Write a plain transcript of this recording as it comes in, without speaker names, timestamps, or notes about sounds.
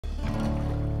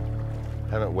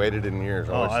Haven't waded in years.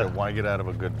 I always said, why get out of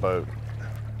a good boat?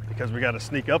 Because we got to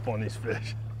sneak up on these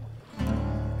fish.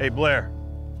 Hey, Blair,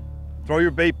 throw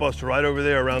your bait buster right over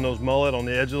there around those mullet, on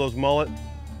the edge of those mullet.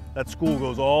 That school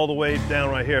goes all the way down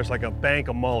right here. It's like a bank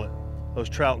of mullet. Those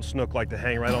trout and snook like to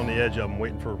hang right on the edge of them,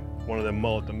 waiting for one of them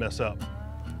mullet to mess up.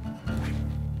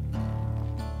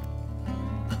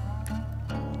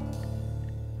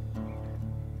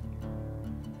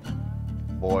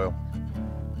 Boil.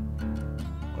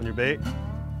 On your bait?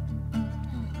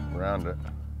 Around it.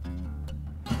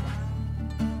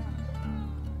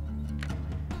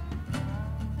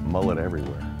 Mullet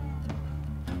everywhere,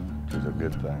 which is a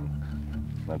good thing.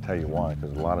 And I'll tell you why,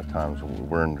 because a lot of times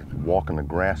we're walking the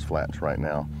grass flats right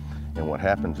now, and what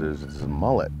happens is the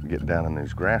mullet get down in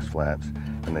these grass flats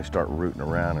and they start rooting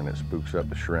around, and it spooks up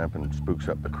the shrimp and spooks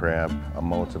up the crab. A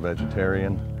mullet's a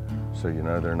vegetarian, so you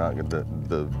know they're not,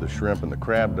 the shrimp and the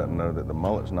crab doesn't know that the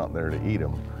mullet's not there to eat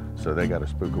them. So they got to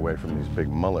spook away from these big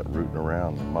mullet rooting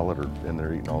around. The mullet are in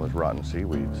there eating all this rotten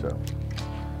seaweed, so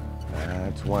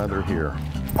that's why they're here.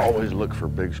 Always look for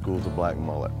big schools of black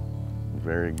mullet.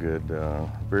 Very good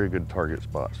target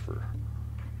spots for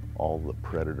all the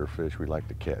predator fish we like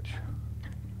to catch.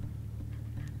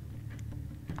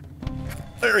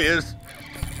 There he is.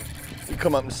 You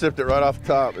come up and sipped it right off the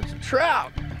top. It's a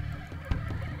trout.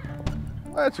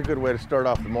 Well, that's a good way to start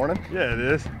off the morning. Yeah, it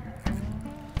is.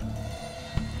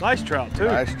 Nice trout, too.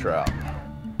 Nice trout.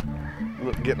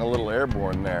 Look, getting a little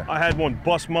airborne there. I had one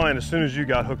bust mine as soon as you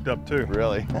got hooked up, too.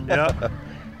 Really? Yeah.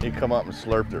 He come up and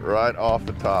slurped it right off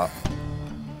the top.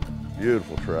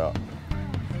 Beautiful trout.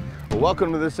 Well,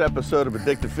 welcome to this episode of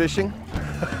Addictive Fishing.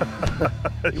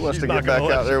 He wants to get back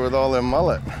out there with all them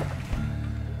mullet.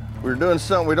 We're doing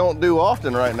something we don't do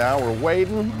often right now. We're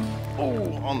wading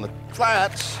on the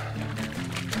flats.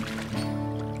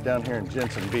 Down here in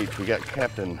Jensen Beach, we got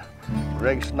Captain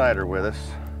Greg Snyder with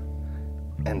us.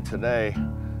 And today,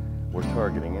 we're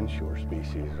targeting inshore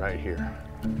species right here.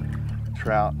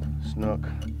 Trout, snook,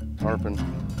 tarpon,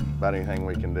 about anything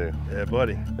we can do. Yeah,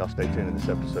 buddy. Y'all stay tuned to this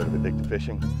episode of Addictive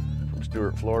Fishing. From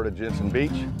Stuart, Florida, Jensen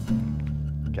Beach,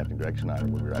 Captain Greg Snyder.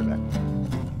 We'll be right back.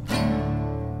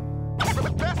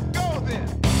 Let's go then.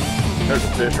 There's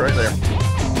a fish right there.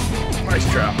 Nice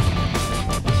trout.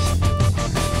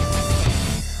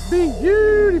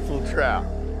 Beautiful trout.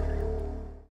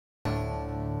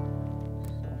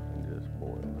 Something just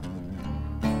boiled.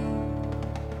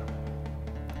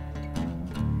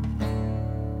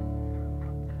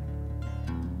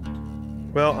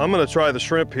 Well, I'm gonna try the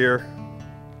shrimp here.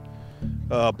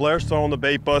 Blair's throwing the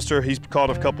bait buster. He's caught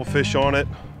a couple fish on it.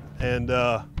 And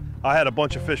I had a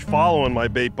bunch of fish following my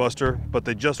bait buster, but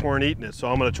they just weren't eating it. So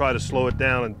I'm gonna try to slow it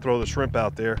down and throw the shrimp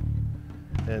out there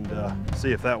and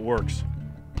see if that works.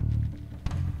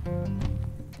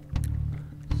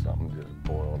 Something just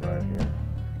boiled right here.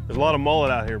 There's a lot of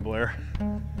mullet out here, Blair.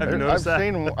 Have you noticed that?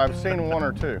 I've seen one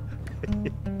or two.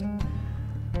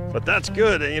 But that's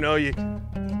good, you know. Here it comes.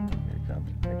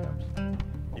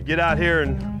 You get out here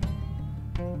and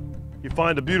you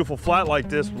find a beautiful flat like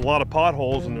this with a lot of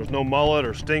potholes, and there's no mullet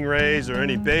or stingrays or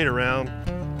any bait around.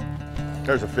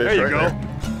 There's a fish there you right go.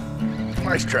 There.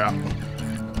 Nice trout.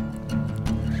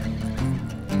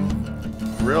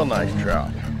 Real nice trout.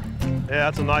 Yeah,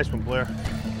 that's a nice one, Blair.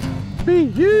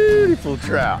 Beautiful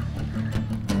trout.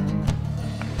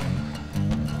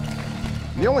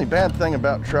 The only bad thing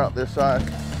about trout this size,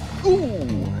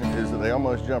 is that they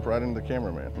almost jump right into the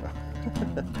cameraman.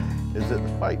 Is that the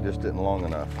fight just isn't long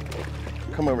enough.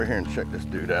 Come over here and check this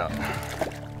dude out.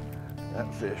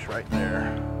 That fish right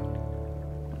there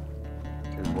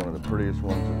is one of the prettiest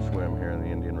ones that swim here in the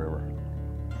Indian River.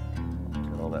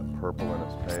 Got all that purple in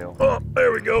its tail. Oh,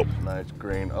 there we go. Nice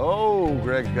green. Oh,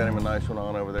 Greg's got him a nice one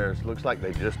on over there. It looks like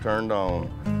they just turned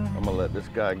on. I'm gonna let this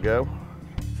guy go.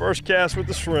 First cast with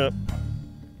the shrimp.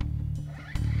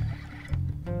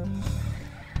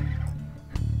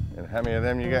 And how many of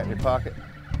them you got in your pocket?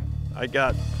 I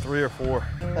got 3 or 4.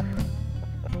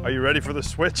 Are you ready for the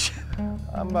switch?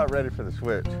 I'm about ready for the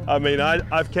switch. I mean,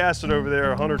 I've casted over there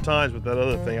 100 times with that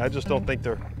other thing. I just don't think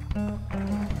they're... Well,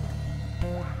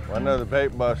 I know the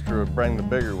bait buster would bring the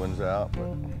bigger ones out,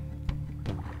 but...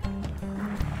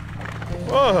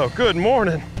 Whoa, good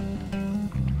morning.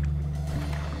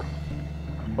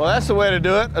 Well, that's the way to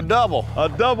do it, a double. A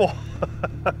double.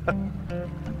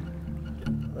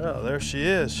 Well, there she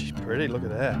is. She's pretty, look at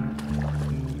that.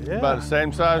 Yeah. About the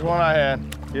same size one I had.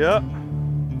 Yep.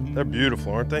 They're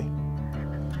beautiful, aren't they?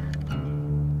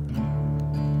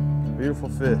 Beautiful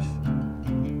fish.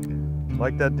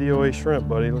 Like that DOA shrimp,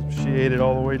 buddy. Look, she ate it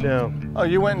all the way down. Oh,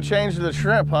 you went and changed the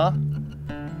shrimp, huh?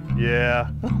 Yeah.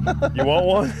 You want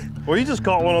one? Well, you just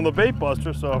caught one on the bait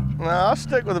buster, so. No, I'll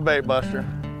stick with the bait buster.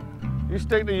 You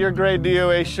stick to your gray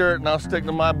DOA shirt and I'll stick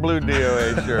to my blue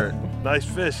DOA shirt. Nice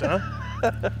fish, huh?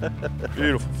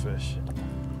 Beautiful fish.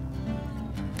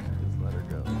 Just let her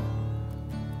go.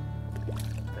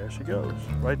 There she goes,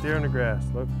 right there in the grass.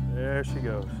 Look, there she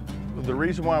goes. The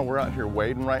reason why we're out here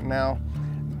wading right now,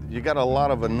 you got a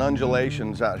lot of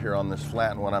undulations out here on this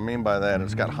flat, and what I mean by that,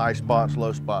 it's got high spots,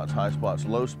 low spots, high spots,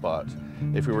 low spots.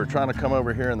 If we were trying to come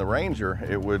over here in the Ranger,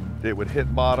 it would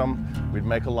hit bottom, we'd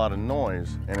make a lot of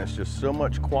noise, and it's just so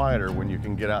much quieter when you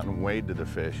can get out and wade to the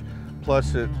fish.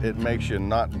 Plus it makes you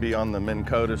not be on the Minn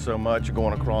Kota so much,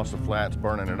 going across the flats,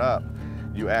 burning it up.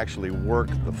 You actually work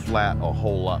the flat a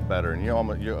whole lot better, and you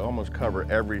almost cover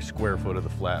every square foot of the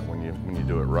flat when you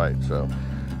do it right. So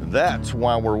that's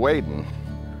why we're wading.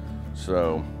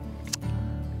 So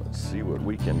let's see what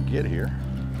we can get here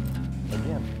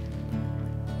again.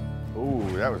 Ooh,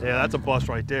 that was that's a bust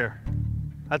right there.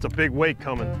 That's a big weight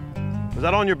coming. Was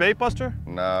that on your bait buster?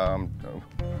 No.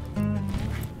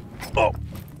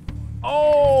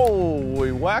 Oh,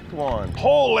 we whacked one.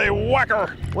 Holy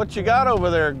whacker! What you got over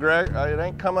there, Greg? It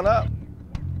ain't coming up.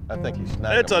 I think he's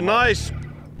snagging. It's a nice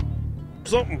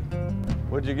something.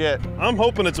 What'd you get? I'm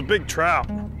hoping it's a big trout.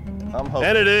 I'm hoping.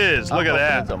 And it is. Look at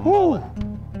that. It's a mullet.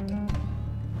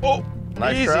 Oh,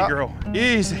 nice easy, trout. girl.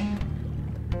 Easy.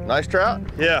 Nice trout?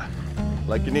 Yeah.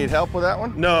 Like you need help with that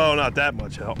one? No, not that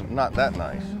much help. Not that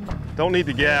nice. Don't need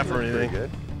the gaff or Pretty anything.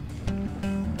 good.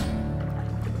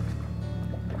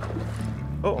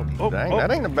 Oh, Dang, that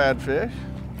ain't a bad fish.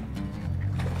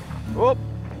 Oh,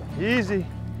 easy.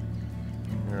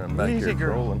 You're back Easy, here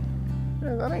girl. trolling.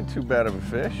 Yeah, that ain't too bad of a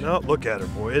fish. No, look at her,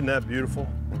 boy. Isn't that beautiful?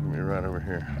 Look at me right over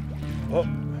here. Oh,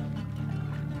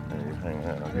 There you hang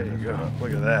that. there you go.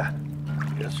 Look at that.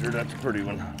 Yes, sir, that's a pretty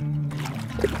one.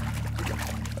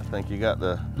 I think you got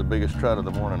the biggest trout of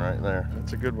the morning right there.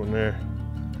 That's a good one there.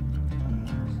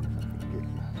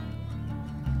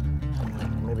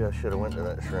 Maybe I should have went to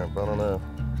that shrimp. I don't know.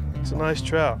 It's a nice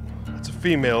trout. That's a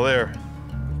female there.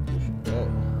 Yeah.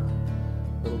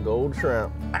 Little gold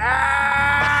shrimp.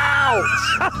 Ouch!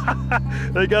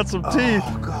 They got some teeth.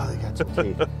 Oh, God, they got some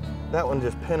teeth. That one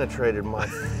just penetrated my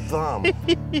thumb. I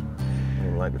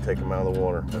didn't like to take them out of the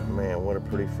water, but man, what a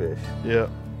pretty fish. Yeah.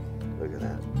 Look at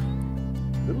that.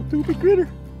 Little toothy critter.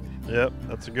 Yep,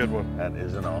 that's a good one. That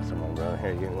is an awesome one, brother.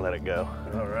 Here, you can let it go.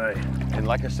 All right. And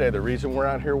like I said, the reason we're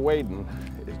out here wading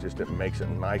is just it makes it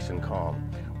nice and calm.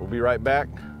 We'll be right back,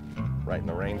 right in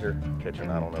the Ranger, catching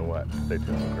I don't know what. Stay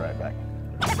tuned, we'll be right back.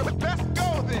 Let's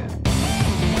go then.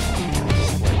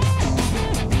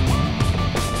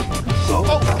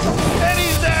 Oh, and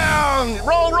he's down!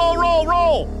 Roll, roll, roll,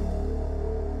 roll!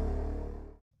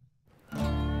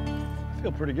 I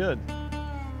feel pretty good.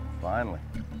 Finally.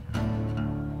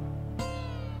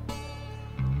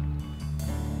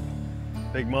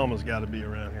 Big Mama's got to be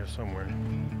around here somewhere.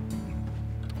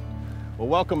 Well,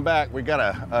 welcome back. We got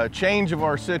a change of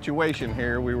our situation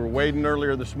here. We were wading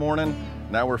earlier this morning.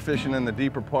 Now we're fishing in the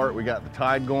deeper part. We got the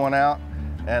tide going out,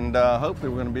 and hopefully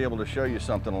we're going to be able to show you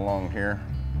something along here.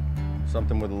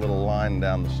 Something with a little line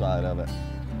down the side of it.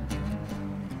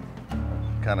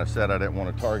 Kind of said I didn't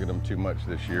want to target them too much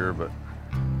this year, but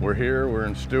we're here, we're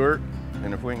in Stewart,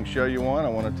 and if we can show you one, I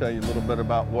want to tell you a little bit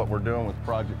about what we're doing with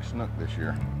Project Snook this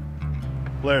year.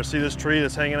 Blair, see this tree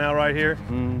that's hanging out right here?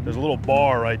 There's a little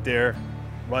bar right there,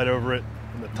 right over it,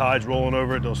 and the tide's rolling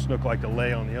over it. They'll snook like to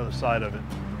lay on the other side of it.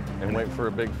 And wait for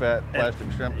a big fat plastic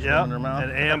shrimp to swim in their mouth?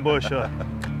 And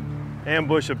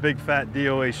ambush a big fat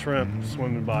DOA shrimp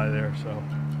swimming by there. So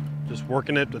just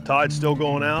working it, the tide's still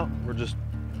going out. We're just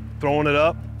throwing it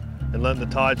up and letting the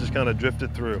tide just kind of drift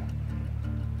it through.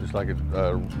 Just like it,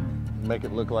 make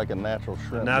it look like a natural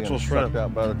shrimp. Natural being shrimp. sucked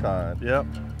out by the tide. Yep.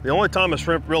 The only time a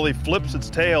shrimp really flips its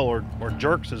tail or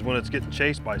jerks is when it's getting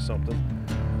chased by something.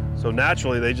 So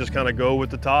naturally, they just kind of go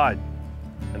with the tide.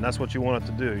 And that's what you want it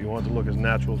to do. You want it to look as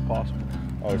natural as possible.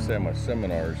 I always say in my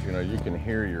seminars, you know, you can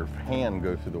hear your hand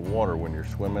go through the water when you're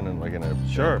swimming and like in a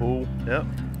pool. Yep.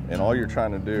 And all you're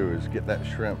trying to do is get that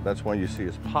shrimp. That's why you see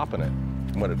us popping it.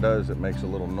 And what it does, it makes a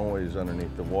little noise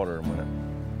underneath the water, and when it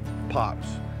pops,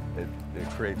 it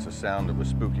creates a sound of a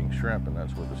spooking shrimp, and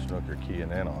that's what the snook are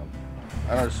keying in on.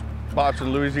 I know spots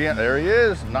in Louisiana. There he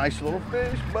is. Nice little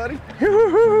fish, buddy.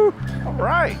 All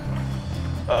right.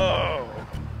 Oh.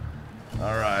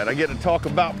 All right, I get to talk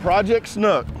about Project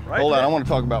Snook. Right Hold on, there. I want to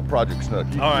talk about Project Snook.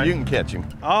 All right. You can catch him.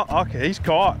 Oh, okay, he's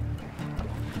caught.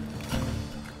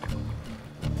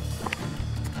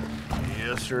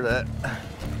 Yes, sir,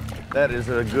 that is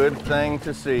a good thing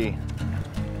to see.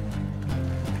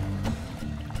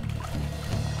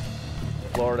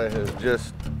 Florida has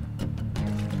just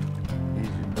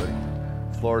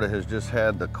Florida has just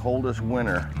had the coldest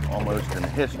winter almost in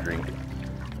history,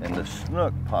 and the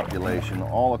snook population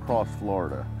all across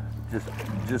Florida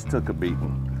just took a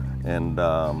beating. And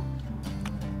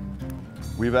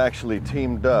we've actually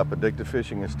teamed up, Addictive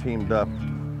Fishing has teamed up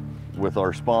with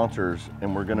our sponsors,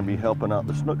 and we're gonna be helping out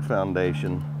the Snook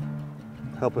Foundation,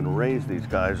 helping raise these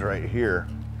guys right here.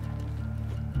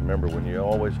 Remember, when you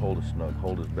always hold a snook,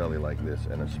 hold his belly like this,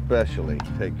 and especially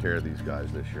take care of these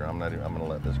guys this year. I'm gonna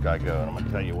let this guy go, and I'm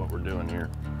gonna tell you what we're doing here.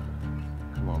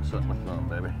 Come on, suck my thumb,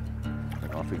 baby.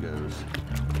 And off he goes.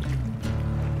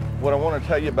 What I want to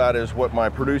tell you about is what my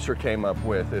producer came up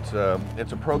with. It's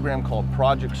a program called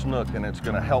Project Snook, and it's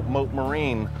gonna help Mote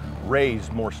Marine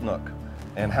raise more snook.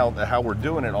 And how we're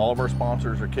doing it, all of our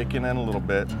sponsors are kicking in a little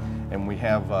bit, and we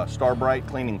have Star Bright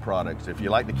cleaning products. If you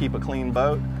like to keep a clean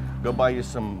boat, go buy you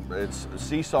some, it's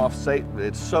Sea Soft,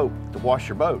 it's soap to wash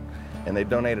your boat. And they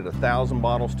donated 1,000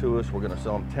 bottles to us. We're gonna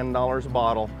sell them $10 a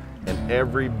bottle, and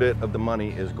every bit of the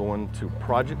money is going to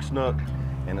Project Snook,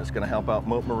 and it's gonna help out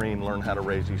Mote Marine learn how to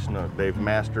raise these snook. They've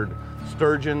mastered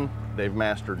sturgeon, they've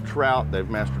mastered trout, they've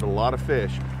mastered a lot of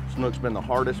fish. Snook's been the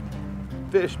hardest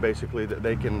fish basically that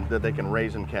they can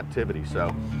raise in captivity.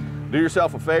 So do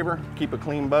yourself a favor, keep a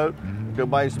clean boat, go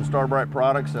buy you some Star Bright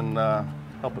products, and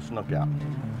help a snook out.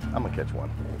 I'm gonna catch one.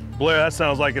 Blair, that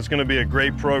sounds like it's gonna be a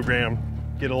great program.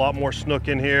 Get a lot more snook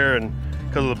in here, and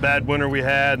because of the bad winter we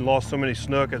had and lost so many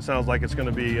snook, it sounds like it's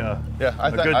gonna be a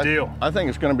good deal. I think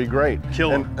it's gonna be great.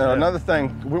 Killer. And another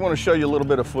thing, we wanna show you a little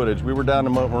bit of footage. We were down to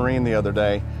Mote Marine the other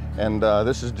day, and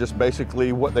this is just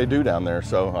basically what they do down there.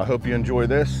 So I hope you enjoy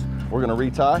this. We're gonna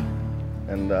retie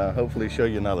and hopefully show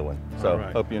you another one. So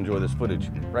hope you enjoy this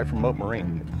footage right from Mote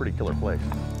Marine. It's a pretty killer place.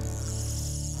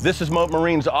 This is Mote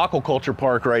Marine's aquaculture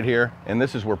park right here, and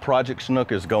this is where Project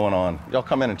Snook is going on. Y'all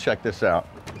come in and check this out.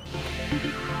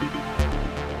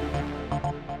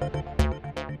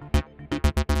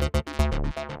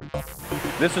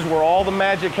 This is where all the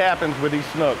magic happens with these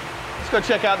snook. Let's go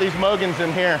check out these Mogans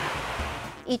in here.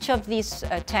 Each of these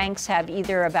tanks have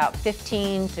either about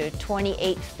 15 to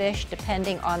 28 fish,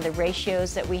 depending on the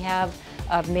ratios that we have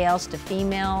of males to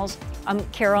females. I'm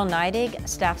Carol Neidig,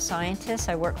 staff scientist.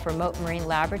 I work for Mote Marine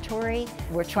Laboratory.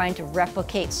 We're trying to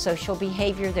replicate social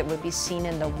behavior that would be seen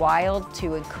in the wild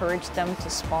to encourage them to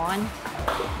spawn.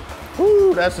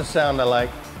 Ooh, that's the sound I like.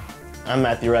 I'm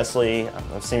Matthew Resley.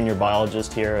 I'm a senior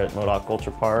biologist here at Mote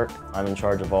Aquaculture Park. I'm in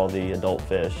charge of all the adult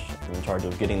fish. I'm in charge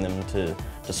of getting them to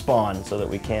spawn so that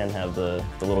we can have the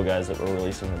little guys that we're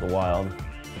releasing into the wild.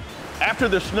 After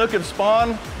the snook and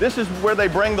spawn, this is where they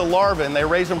bring the larvae, and they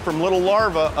raise them from little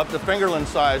larvae up to fingerling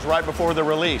size right before they're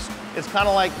released. It's kind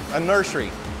of like a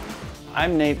nursery.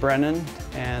 I'm Nate Brennan,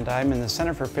 and I'm in the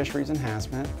Center for Fisheries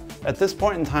Enhancement. At this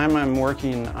point in time, I'm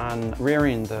working on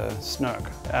rearing the snook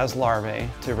as larvae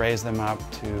to raise them up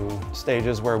to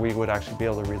stages where we would actually be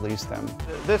able to release them.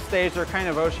 At this stage, they're kind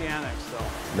of oceanic still.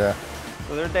 Yeah.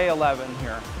 So they're day 11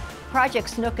 here. Project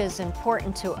Snook is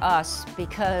important to us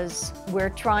because we're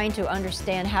trying to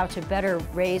understand how to better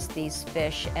raise these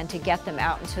fish and to get them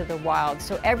out into the wild.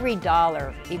 So every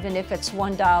dollar, even if it's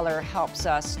 $1, helps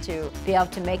us to be able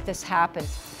to make this happen.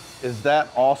 Is that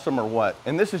awesome or what?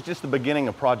 And this is just the beginning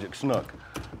of Project Snook.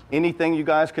 Anything you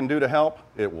guys can do to help,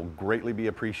 it will greatly be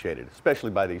appreciated,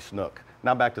 especially by these snook.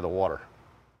 Now back to the water.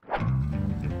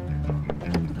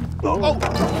 Oh,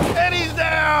 and he's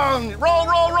down! Roll,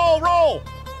 roll, roll, roll!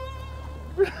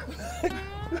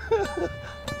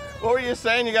 What were you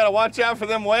saying? You gotta watch out for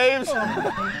them waves? Come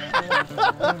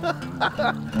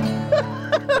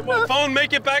on, phone,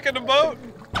 make it back in the boat.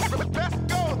 Let's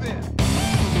go then.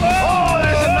 Oh,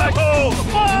 there's a nice.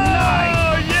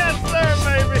 Oh, yes, sir,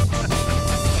 baby.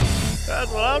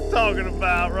 That's what I'm talking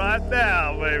about right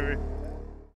now, baby.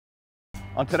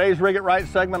 On today's Rig It Right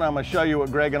segment, I'm gonna show you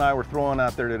what Greg and I were throwing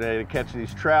out there today to catch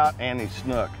these trout and these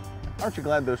snook. Aren't you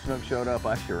glad those snook showed up?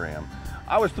 I sure am.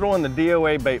 I was throwing the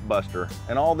DOA bait buster,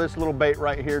 and all this little bait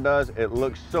right here does, it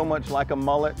looks so much like a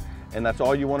mullet, and that's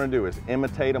all you want to do is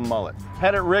imitate a mullet.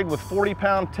 Had it rigged with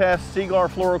 40-pound test Seagar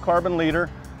fluorocarbon leader,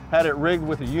 had it rigged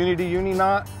with a Unity uni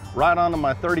knot, right onto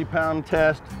my 30-pound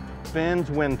test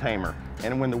Finn's wind tamer.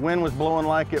 And when the wind was blowing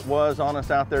like it was on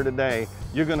us out there today,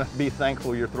 you're gonna be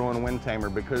thankful you're throwing a wind tamer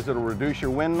because it'll reduce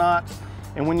your wind knots.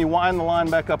 And when you wind the line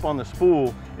back up on the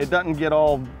spool, it doesn't get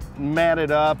all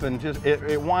matted up and just,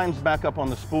 it winds back up on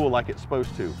the spool like it's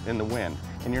supposed to in the wind.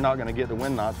 And you're not gonna get the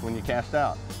wind knots when you cast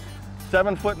out.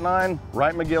 7'9"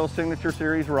 Wright McGill Signature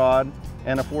Series rod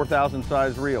and a 4,000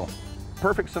 size reel.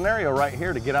 Perfect scenario right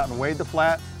here to get out and wade the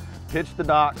flats, pitch the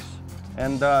docks,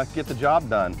 and get the job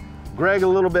done. Greg, a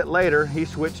little bit later, he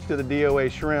switched to the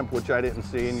DOA Shrimp, which I didn't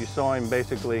see, and you saw him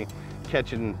basically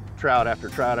catching trout after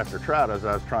trout after trout as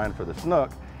I was trying for the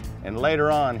snook. And later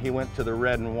on, he went to the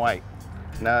red and white.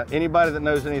 Now, anybody that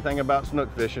knows anything about snook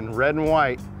fishing, red and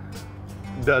white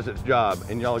does its job,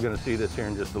 and y'all are gonna see this here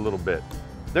in just a little bit.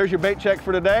 There's your bait check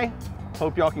for today.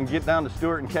 Hope y'all can get down to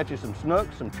Stewart and catch you some snook,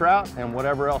 some trout, and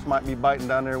whatever else might be biting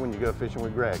down there when you go fishing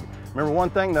with Greg. Remember one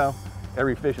thing though,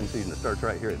 every fishing season starts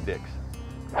right here at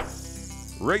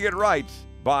Dick's. Rig It Right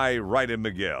by Wright and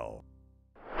McGill.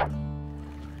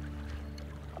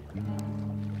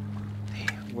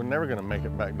 We're never gonna make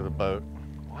it back to the boat.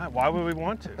 Why would we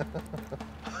want to?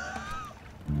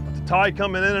 With the tide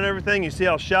coming in and everything, you see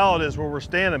how shallow it is where we're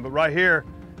standing, but right here,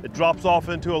 it drops off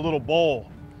into a little bowl.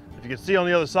 If you can see on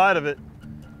the other side of it,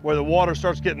 where the water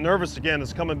starts getting nervous again,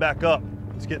 it's coming back up.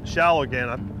 It's getting shallow again.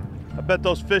 I bet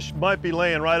those fish might be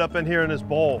laying right up in here in this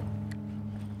bowl.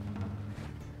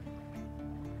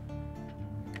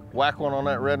 Whack one on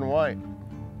that red and white.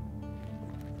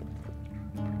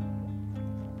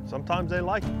 Sometimes they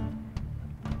like it.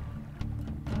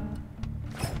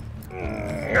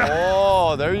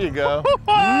 Oh, there you go.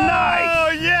 Nice! Oh,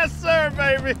 yes, sir,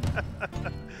 baby.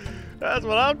 That's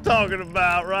what I'm talking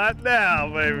about right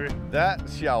now, baby. That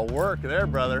shall work there,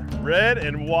 brother. Red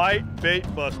and white bait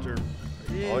buster.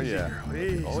 Easy, Oh, yeah. girl,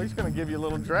 easy. Oh, he's going to give you a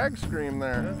little drag scream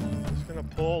there. Yeah, just gonna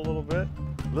pull a little bit.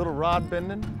 Little rod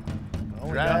bending,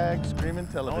 drag, screaming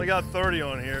television. Only got 30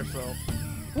 on here, so.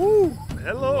 Woo!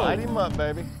 Hello. Light him up,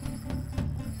 baby.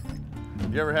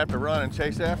 You ever have to run and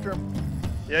chase after him?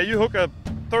 Yeah, you hook a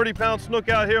 30-pound snook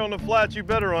out here on the flats, you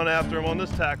better run after him on this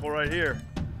tackle right here.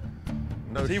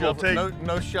 No, He will take-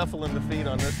 no shuffling the feet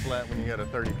on this flat when you got a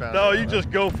 30-pound. No, you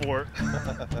just go for it.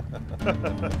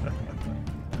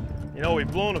 You know,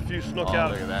 we've blown a few snook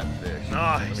out. Look at that fish.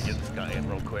 Nice. Let me get this guy in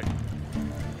real quick.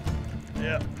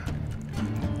 Yeah.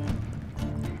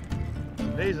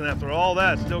 Amazing, after all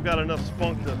that, still got enough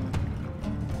spunk to.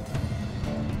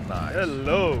 Nice.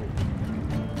 Hello.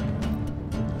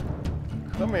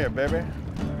 Come here, baby.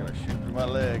 I'm gonna shoot through my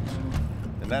legs.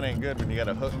 And that ain't good when you got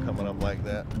a hook coming up like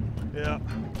that. Yeah.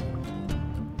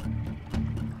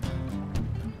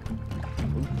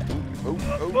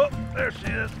 Oh, there she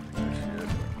is. There she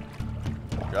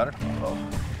is. Got her?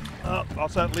 Oh,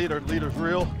 how's that leader? Leader's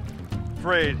real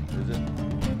afraid. Is it?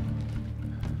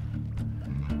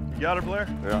 You got her, Blair?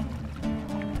 Yeah.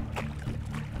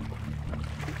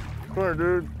 Come here,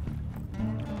 dude.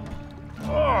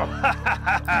 Oh,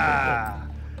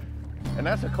 And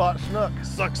that's a caught snook.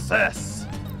 success.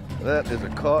 That is a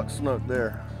caught snook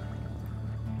there.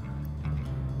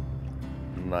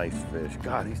 Nice fish.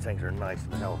 God, these things are nice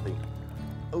and healthy.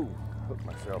 Oh, hooked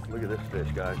myself. Look at this fish,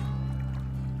 guys.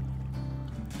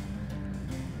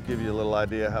 Give you a little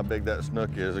idea how big that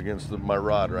snook is against my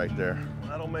rod right there.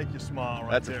 That'll make you smile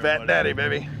right That's there, a fat buddy. daddy,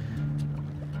 baby.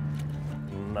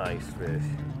 Nice fish.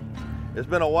 It's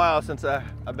been a while since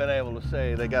I've been able to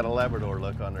say they got a Labrador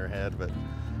look on their head, but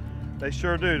They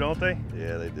sure do, don't they?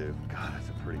 yeah, they do. God, that's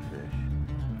a pretty fish.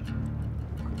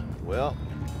 Well,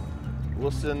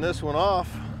 we'll send this one off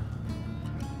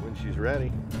when she's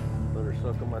ready. Let her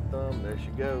suck on my thumb. There she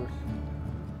goes.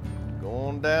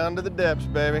 Going down to the depths,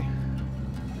 baby.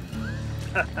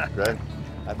 Greg,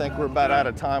 I think we're about out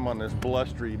of time on this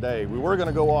blustery day. We were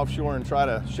gonna go offshore and try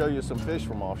to show you some fish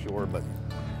from offshore, but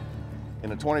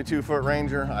in a 22-foot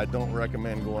Ranger, I don't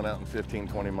recommend going out in 15,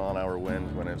 20-mile-an-hour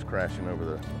winds when it's crashing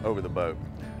over the boat.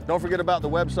 Don't forget about the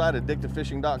website,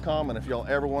 addictivefishing.com, and if y'all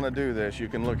ever want to do this, you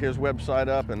can look his website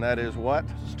up, and that is what?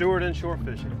 Stewart Inshore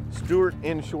Fishing.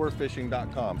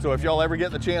 StewartInshorefishing.com. So if y'all ever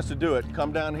get the chance to do it,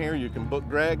 come down here. You can book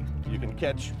Greg. You can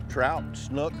catch trout,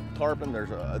 snook, tarpon. There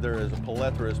is a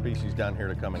plethora of species down here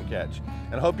to come and catch.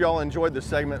 And I hope y'all enjoyed the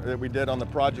segment that we did on the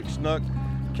Project Snook.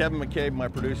 Kevin McCabe, my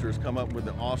producer, has come up with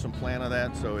an awesome plan of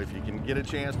that. So if you can get a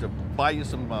chance to buy you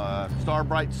some Star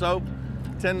Bright soap,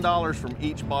 $10 from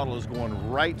each bottle is going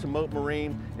right to Moat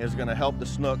Marine and is going to help the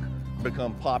snook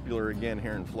become popular again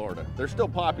here in Florida. They're still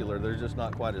popular, there's just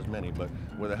not quite as many, but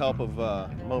with the help of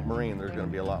Moat Marine, there's going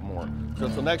to be a lot more. So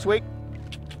until next week,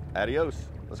 adios.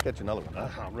 Let's catch another one.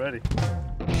 I'm ready.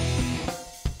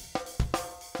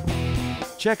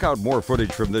 Check out more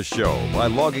footage from this show by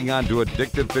logging on to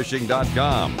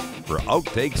addictivefishing.com for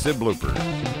outtakes and bloopers.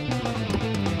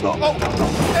 Oh,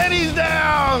 and he's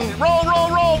down! Roll,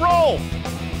 roll, roll, roll!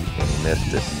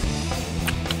 Missed it.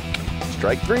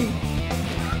 Strike three.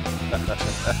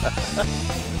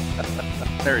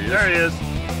 There he is. There he is.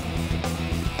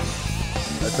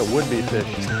 That's a would-be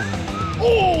fish.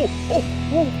 Oh, oh,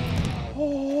 oh.